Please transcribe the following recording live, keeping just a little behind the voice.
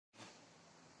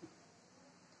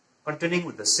Continuing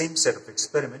with the same set of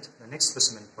experiment, the next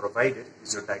specimen provided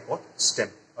is your Dicot stem.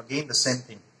 Again the same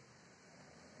thing.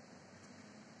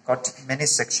 Cut many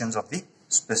sections of the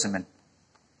specimen.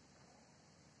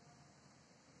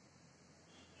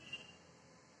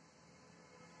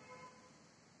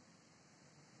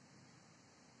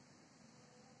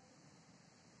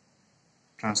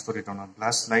 Transfer it on a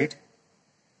glass slide.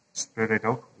 Spread it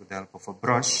out with the help of a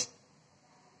brush.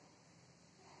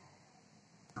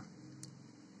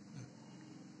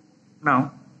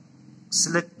 Now,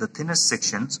 select the thinnest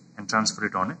sections and transfer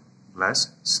it on a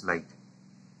glass slide.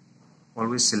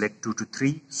 Always select 2 to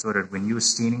 3 so that when you are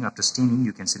staining, after staining,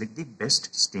 you can select the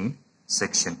best stained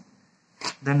section.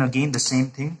 Then again the same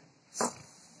thing.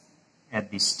 At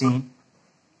the stain,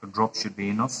 a drop should be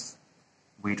enough.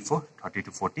 Wait for 30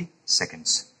 to 40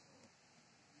 seconds.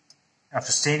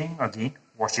 After staining, again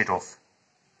wash it off.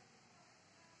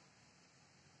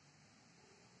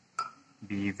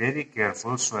 Be very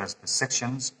careful so as the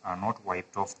sections are not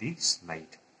wiped off the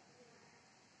slide.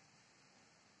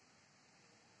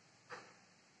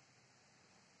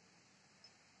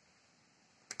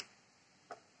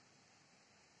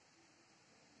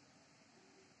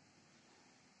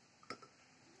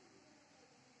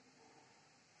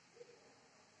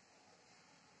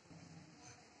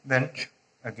 Then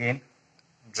again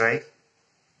dry.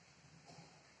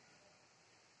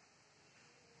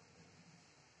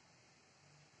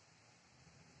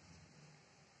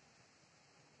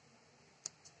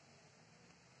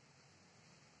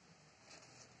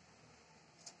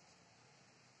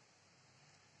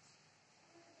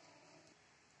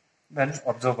 Then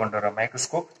observe under a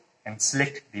microscope and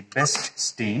select the best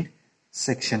stained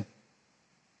section.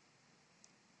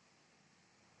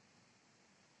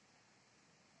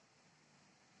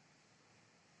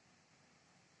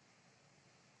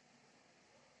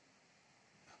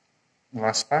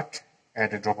 Last part,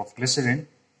 add a drop of glycerin.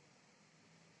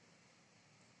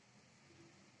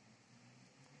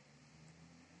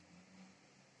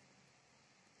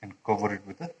 And cover it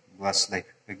with a glass slide.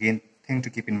 Again, thing to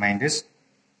keep in mind is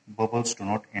bubbles do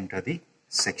not enter the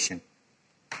section.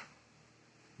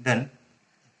 Then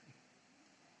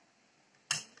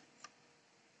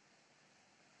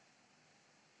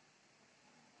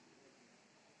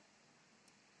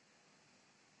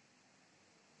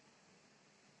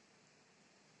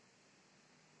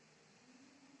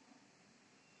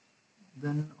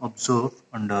observe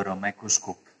under a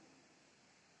microscope.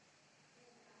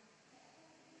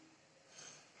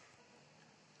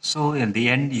 So in the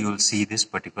end, you will see this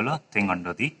particular thing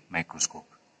under the microscope.